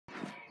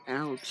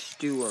Alex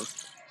Stewart,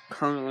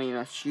 currently in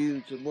a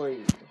huge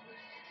lead.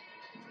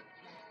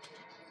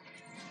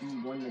 He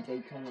won the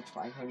Daytona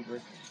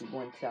 500, he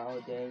won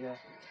Talladega,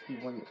 he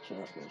won the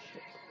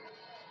championship.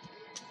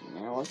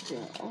 Now let's see.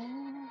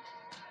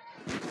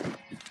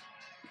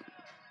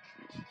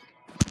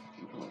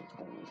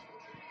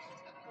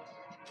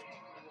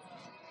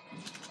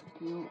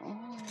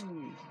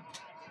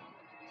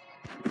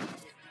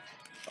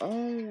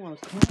 Oh, a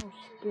car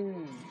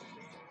spin.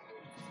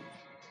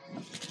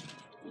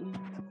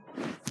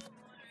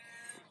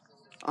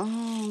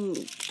 Oh,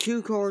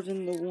 2 cars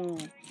into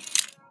 1.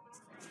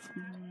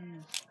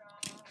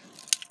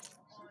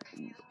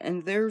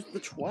 And there's the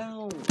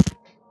 12.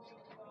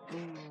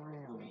 Going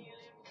around.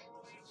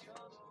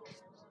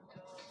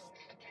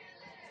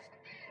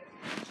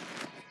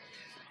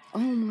 Oh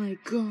my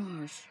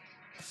gosh.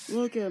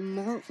 Look at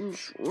Martin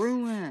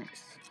Truex.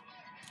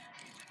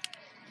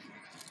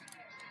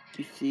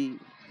 You see,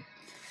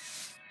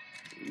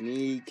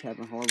 me,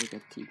 Kevin Harvick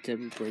at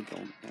TW Break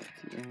on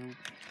FTL.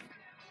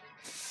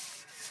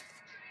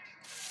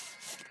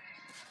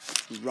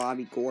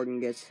 Robbie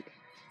Gordon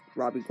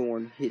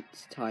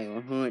hits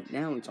Tyler Hunt.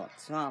 Now he's on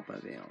top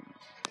of him.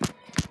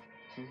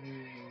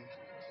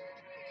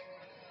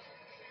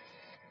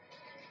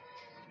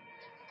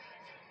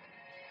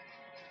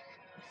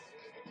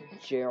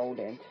 Gerald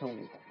and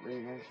Tony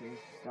Green actually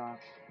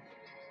stopped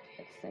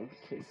at St.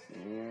 Kitts.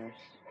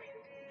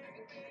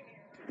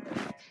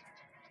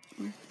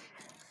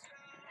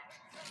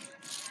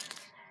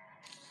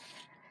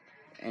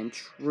 And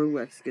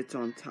Truex gets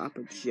on top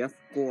of Jeff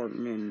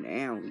Gordon, and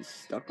now he's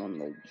stuck on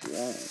the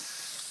wall.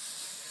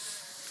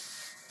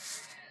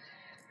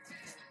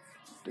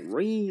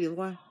 3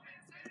 left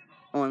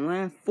on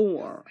lap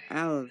 4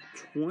 out of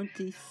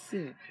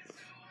 26.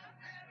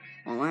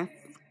 On lap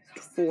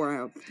 4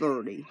 out of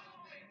 30.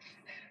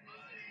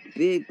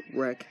 Big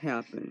wreck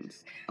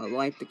happens. I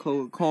like to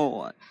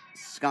call it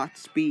Scott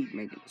Speed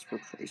making his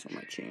first race on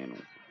my channel.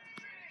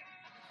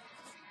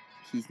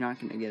 He's not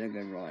going to get a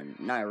good run.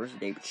 Neither is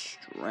David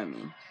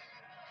Stremme.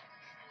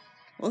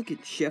 Look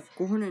at Jeff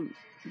Gordon.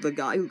 The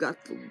guy who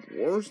got the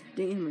worst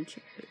damage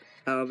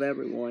out of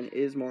everyone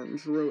is Martin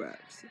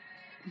Truex.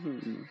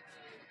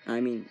 I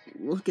mean,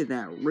 look at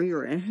that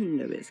rear end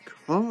of his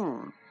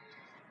car.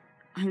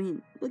 I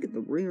mean, look at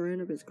the rear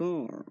end of his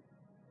car.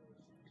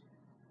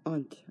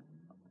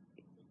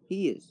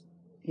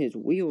 His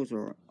wheels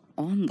are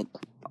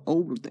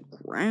over the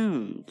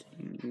ground.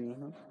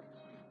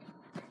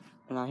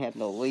 And I have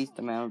the least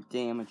amount of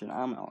damage, and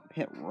I'm on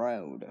pit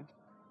road.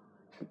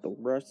 But the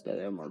rest of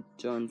them are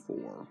done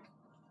for.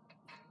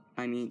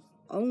 I mean,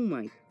 oh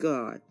my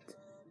god.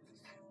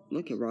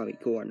 Look at Robbie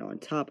Gordon on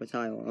top of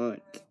Tyler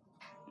Hunt.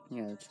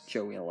 Yeah, it's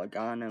Joey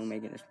Logano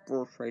making his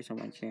first race on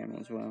my channel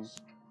as well.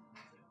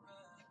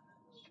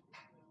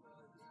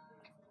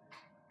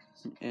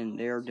 And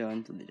they're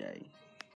done for the day.